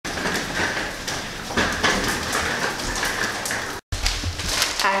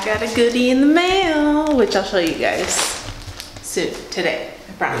I got a goodie in the mail, which I'll show you guys soon, today,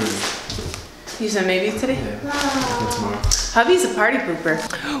 I promise. You said maybe today? Yeah, tomorrow. Hubby's a party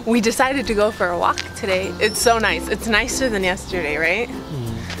pooper. We decided to go for a walk today. It's so nice. It's nicer than yesterday, right?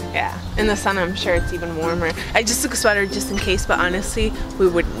 Yeah, in the sun I'm sure it's even warmer. I just took a sweater just in case, but honestly, we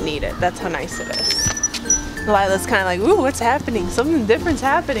wouldn't need it. That's how nice it is. Lila's kind of like, ooh, what's happening? Something different's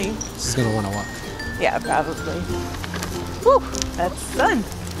happening. She's gonna want to walk. Yeah, probably. Woo, that's sun.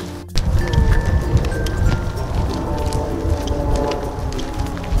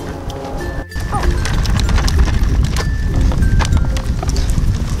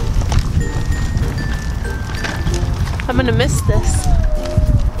 I'm gonna miss this.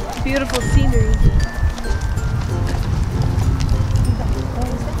 Beautiful scenery.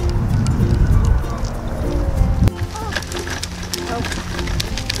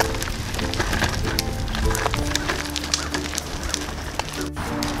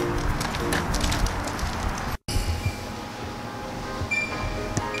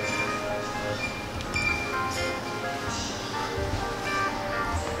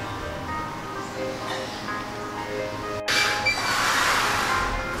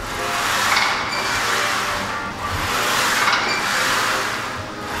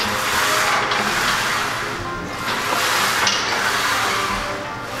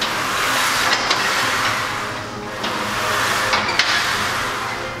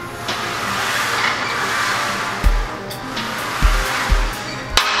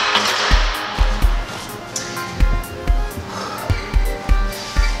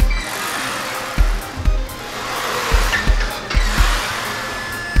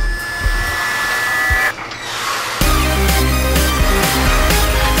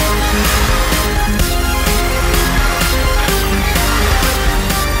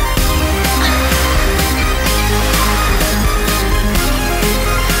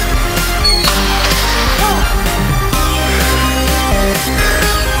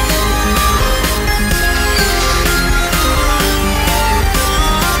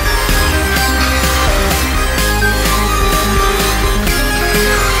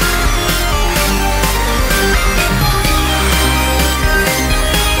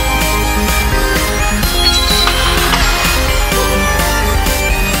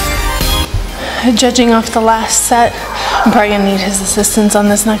 Judging off the last set, I'm probably gonna need his assistance on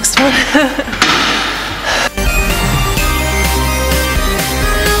this next one.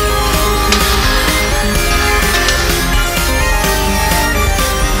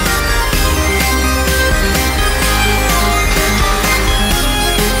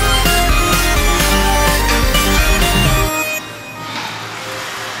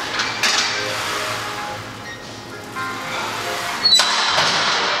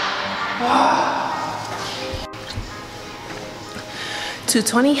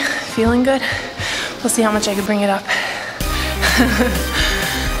 $220, feeling good. We'll see how much I can bring it up.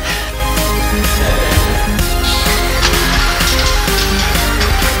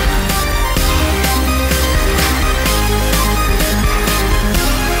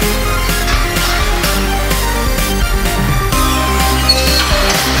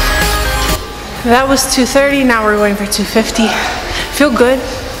 That was 230, now we're going for 250. Feel good.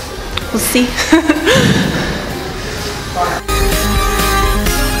 We'll see.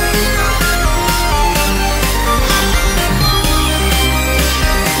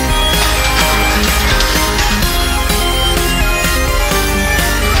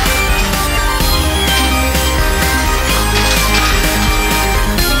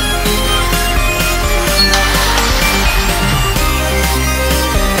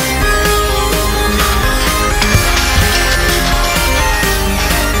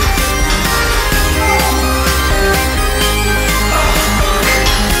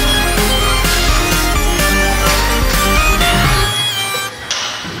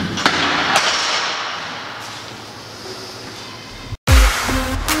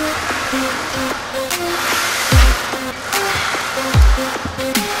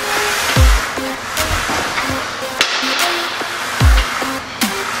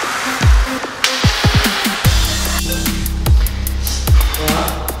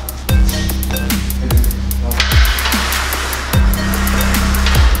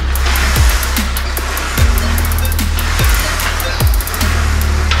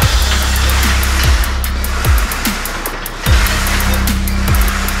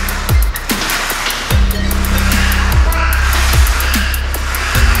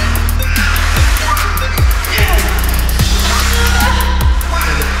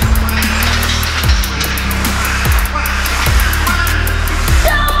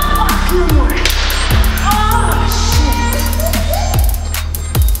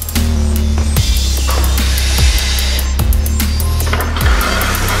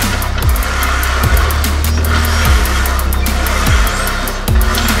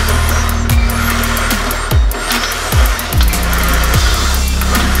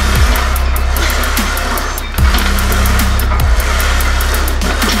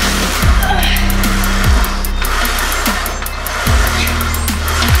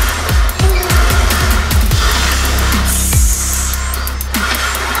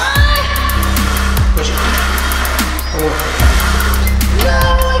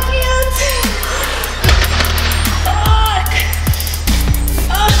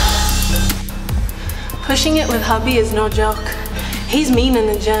 Pushing it with hubby is no joke. He's mean in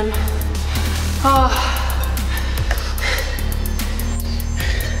the gym. Oh.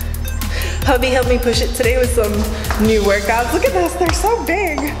 Hubby helped me push it today with some new workouts. Look at this, they're so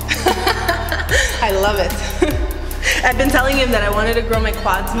big. I love it. I've been telling him that I wanted to grow my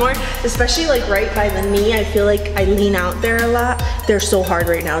quads more, especially like right by the knee. I feel like I lean out there a lot. They're so hard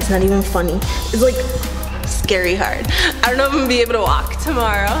right now, it's not even funny. It's like scary hard. I don't know if I'm gonna be able to walk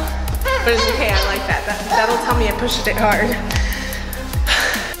tomorrow, but it's okay, I like that. That'll tell me I pushed it hard.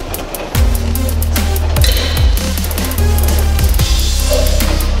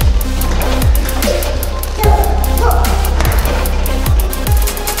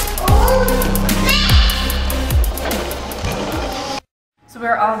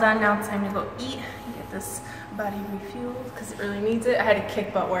 We're all done now. It's time to go eat and get this body refueled because it really needs it. I had a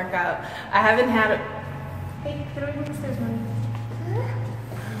kick butt workout. I haven't had a... Hey, get away from the stairs, Mommy.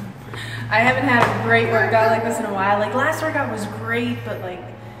 I haven't had a great workout like this in a while. Like last workout was great, but like,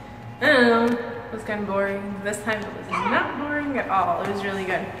 I don't know, it was kind of boring. This time it was not boring at all. It was really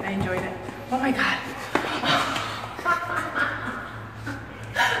good. I enjoyed it. Oh my God.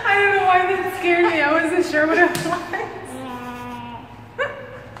 I don't know why that scared me. I wasn't sure what it was.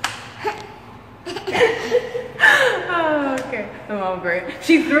 Oh, okay. I'm over it.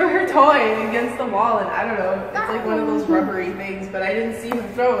 She threw her toy against the wall and I don't know, it's like one of those rubbery things, but I didn't see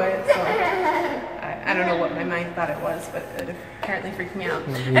her throw it, so I don't know what my mind thought it was, but it apparently freaked me out.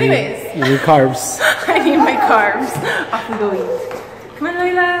 Anyways. You need carbs. I need my carbs. Off we go eat. Come on,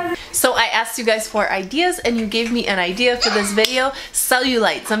 Layla. So I asked you guys for ideas and you gave me an idea for this video.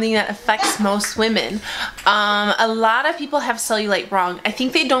 Cellulite, something that affects most women. A lot of people have cellulite wrong. I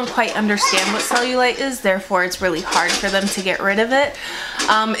think they don't quite understand what cellulite is, therefore it's really hard for them to get rid of it.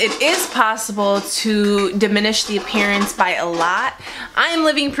 It is possible to diminish the appearance by a lot. I am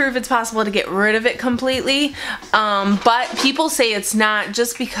living proof it's possible to get rid of it completely, but people say it's not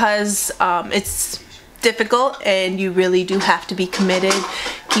just because it's difficult and you really do have to be committed,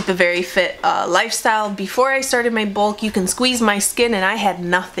 keep a very fit lifestyle. Before I started my bulk, you can squeeze my skin and I had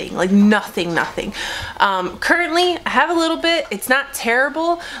nothing, like nothing. Currently I have a little bit. It's not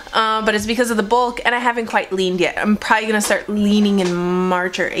terrible, but it's because of the bulk and I haven't quite leaned yet. I'm probably gonna start leaning in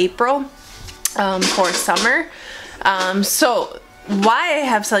March or April for summer. So why I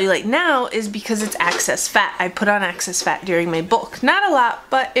have cellulite now is because it's excess fat. I put on excess fat during my bulk. Not a lot,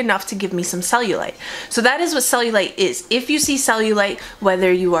 but enough to give me some cellulite. So that is what cellulite is. If you see cellulite,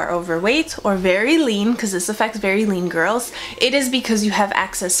 whether you are overweight or very lean, because this affects very lean girls, it is because you have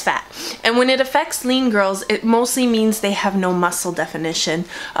excess fat. And when it affects lean girls, it mostly means they have no muscle definition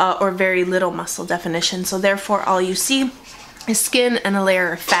or very little muscle definition. So therefore all you see is skin and a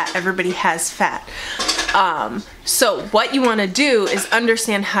layer of fat. Everybody has fat. So what you want to do is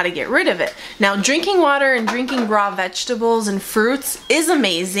understand how to get rid of it. Now, drinking water and drinking raw vegetables and fruits is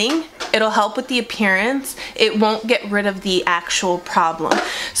amazing. It'll help with the appearance. It won't get rid of the actual problem.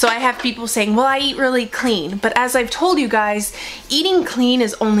 So I have people saying, well, I eat really clean. But as I've told you guys, eating clean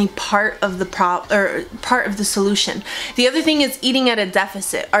is only part of the part of the solution. The other thing is eating at a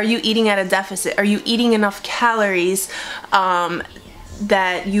deficit. Are you eating at a deficit? Are you eating enough calories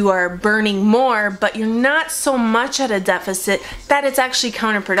that you are burning more, but you're not so much at a deficit that it's actually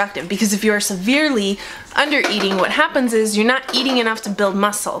counterproductive? Because if you're severely under eating, what happens is you're not eating enough to build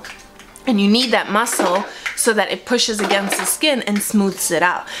muscle. And you need that muscle so that it pushes against the skin and smooths it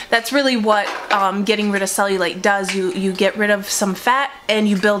out. That's really what getting rid of cellulite does. You get rid of some fat and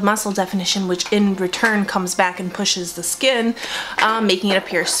you build muscle definition, which in return comes back and pushes the skin, making it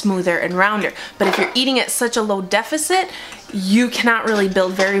appear smoother and rounder. But if you're eating at such a low deficit, you cannot really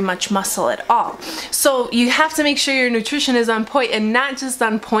build very much muscle at all. So you have to make sure your nutrition is on point, and not just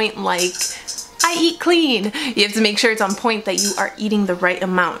on point like I eat clean. You have to make sure it's on point that you are eating the right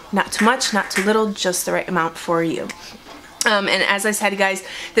amount. Not too much, not too little, just the right amount for you. And as I said, guys,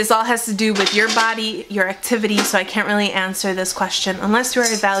 this all has to do with your body, your activity, so I can't really answer this question unless you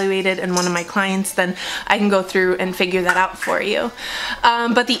are evaluated and one of my clients, then I can go through and figure that out for you.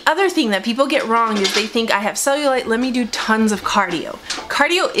 But the other thing that people get wrong is they think I have cellulite, let me do tons of cardio.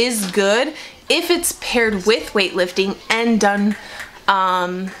 Cardio is good if it's paired with weightlifting and done,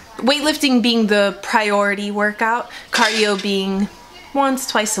 weightlifting being the priority workout, cardio being once,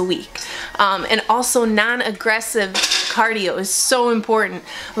 twice a week. And also non-aggressive cardio is so important.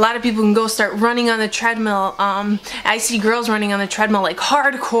 A lot of people can go start running on the treadmill. I see girls running on the treadmill like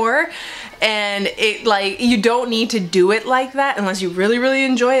hardcore, and it like, you don't need to do it like that unless you really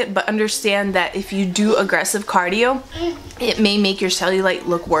enjoy it, but understand that if you do aggressive cardio, it may make your cellulite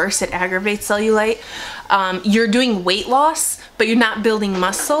look worse. It aggravates cellulite. You're doing weight loss, but you're not building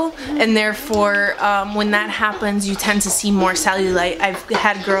muscle, and therefore when that happens, you tend to see more cellulite. I've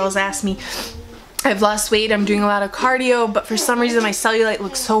had girls ask me, I've lost weight, I'm doing a lot of cardio, but for some reason my cellulite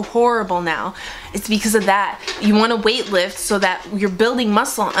looks so horrible now. It's because of that. You want to weight lift so that you're building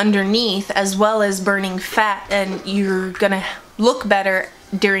muscle underneath as well as burning fat, and you're gonna look better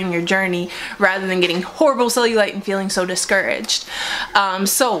during your journey rather than getting horrible cellulite and feeling so discouraged.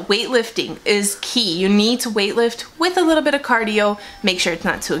 So weightlifting is key. You need to weightlift with a little bit of cardio. Make sure it's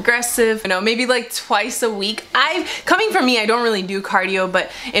not too aggressive. You know, maybe like twice a week. Coming from me, I don't really do cardio, but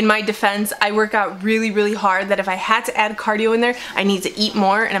in my defense, I work out really hard that if I had to add cardio in there, I need to eat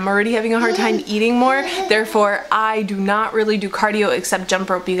more, and I'm already having a hard time eating more. Therefore, I do not really do cardio except jump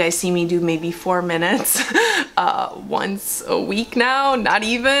rope. You guys see me do maybe 4 minutes once a week now. Not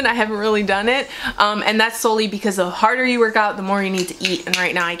even. I haven't really done it. And that's solely because the harder you work out, the more you need to eat. And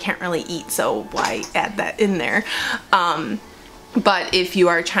right now I can't really eat, so why add that in there? But if you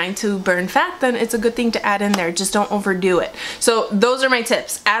are trying to burn fat, then it's a good thing to add in there. Just don't overdo it. So those are my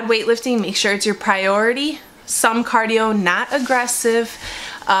tips. Add weightlifting. Make sure it's your priority. Some cardio, not aggressive.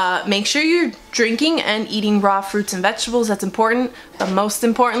 Make sure you're drinking and eating raw fruits and vegetables. That's important. But most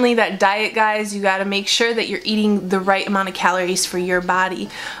importantly, that diet, guys, you got to make sure that you're eating the right amount of calories for your body.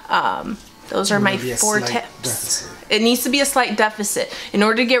 Those are my 4 tips. It needs to be a slight deficit. In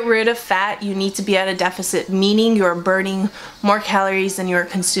order to get rid of fat, you need to be at a deficit, meaning you're burning more calories than you're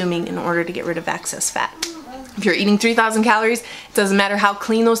consuming in order to get rid of excess fat. If you're eating 3,000 calories, it doesn't matter how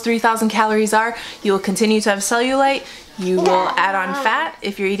clean those 3,000 calories are, you will continue to have cellulite. You will add on fat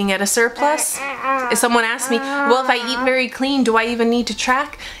if you're eating at a surplus. If someone asks me, well, if I eat very clean, do I even need to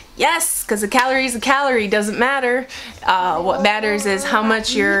track? Yes, because a calorie is a calorie, doesn't matter. What matters is how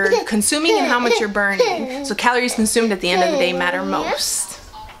much you're consuming and how much you're burning. So calories consumed at the end of the day matter most.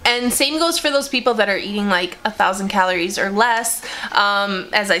 And same goes for those people that are eating like 1,000 calories or less.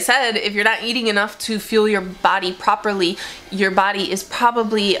 As I said, if you're not eating enough to fuel your body properly, your body is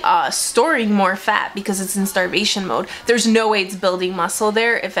probably storing more fat because it's in starvation mode. There's no way it's building muscle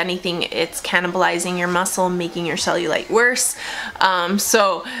there. If anything, it's cannibalizing your muscle, making your cellulite worse.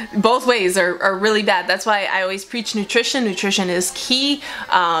 So both ways are really bad. That's why I always preach nutrition. Nutrition is key.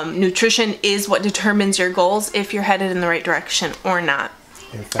 Nutrition is what determines your goals, if you're headed in the right direction or not.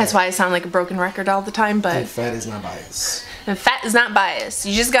 That's why I sound like a broken record all the time, but... And fat is not bias. And fat is not bias.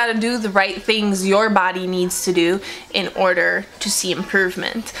 You just gotta do the right things your body needs to do in order to see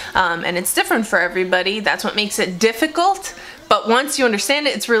improvement. And it's different for everybody. That's what makes it difficult. But once you understand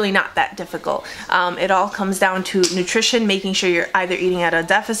it, it's really not that difficult. It all comes down to nutrition, making sure you're either eating at a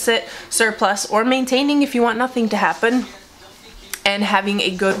deficit, surplus, or maintaining if you want nothing to happen. And having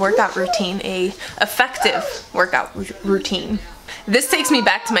a good workout routine, a effective workout routine. This takes me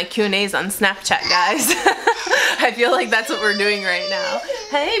back to my Q&As on Snapchat, guys. I feel like that's what we're doing right now.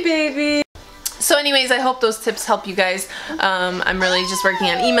 Hey, baby. So anyways, I hope those tips help you guys. I'm really just working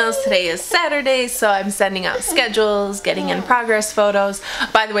on emails. Today is Saturday, so I'm sending out schedules, getting in progress photos.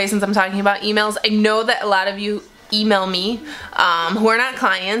 By the way, since I'm talking about emails, I know that a lot of you email me who are not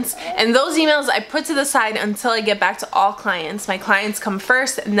clients, and those emails I put to the side until I get back to all clients. My clients come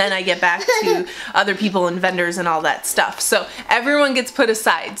first, and then I get back to other people and vendors and all that stuff. So everyone gets put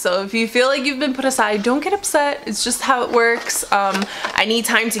aside. So if you feel like you've been put aside, don't get upset. It's just how it works. I need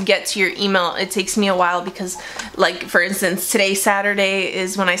time to get to your email. It takes me a while because, like, for instance, today, Saturday,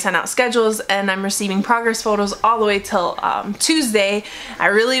 is when I send out schedules, and I'm receiving progress photos all the way till Tuesday. I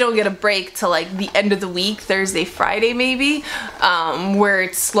really don't get a break till like the end of the week, Thursday, Friday maybe, where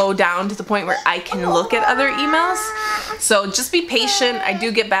it's slowed down to the point where I can look at other emails. So just be patient. I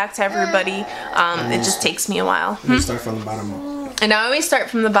do get back to everybody. It just takes me a while. You start from the bottom up. And I always start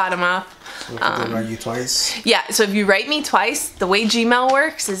from the bottom up. So if they write you twice? Yeah, so if you write me twice, the way Gmail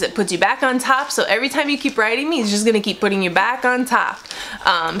works is it puts you back on top. So every time you keep writing me, it's just gonna keep putting you back on top.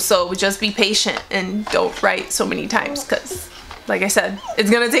 So just be patient and don't write so many times, because like I said, it's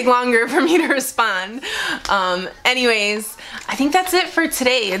gonna take longer for me to respond. Anyways, I think that's it for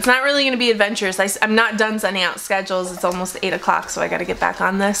today. It's not really gonna be adventurous. I'm not done sending out schedules. It's almost 8 o'clock, so I gotta get back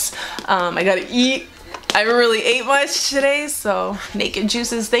on this. I gotta eat. I haven't really ate much today, so naked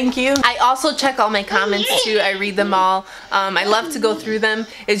juices, thank you. I also check all my comments too. I read them all. I love to go through them.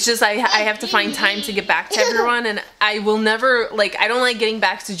 It's just I have to find time to get back to everyone, and I will never, like, I don't like getting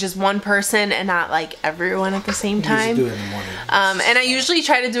back to just one person and not like everyone at the same time. You usually do it in the morning. And I usually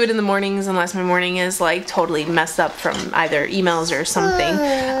try to do it in the mornings unless my morning is like totally messed up from either emails or something.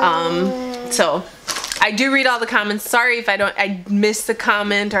 So I do read all the comments. Sorry if I missed a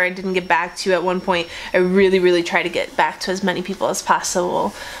comment or I didn't get back to you at one point. I really try to get back to as many people as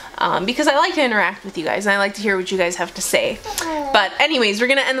possible because I like to interact with you guys and I like to hear what you guys have to say. But anyways, we're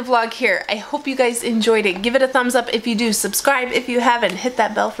gonna end the vlog here. I hope you guys enjoyed it. Give it a thumbs up if you do. Subscribe if you haven't. Hit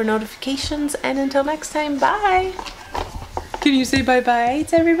that bell for notifications. And until next time, bye. Can you say bye-bye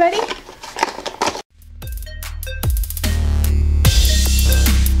to everybody?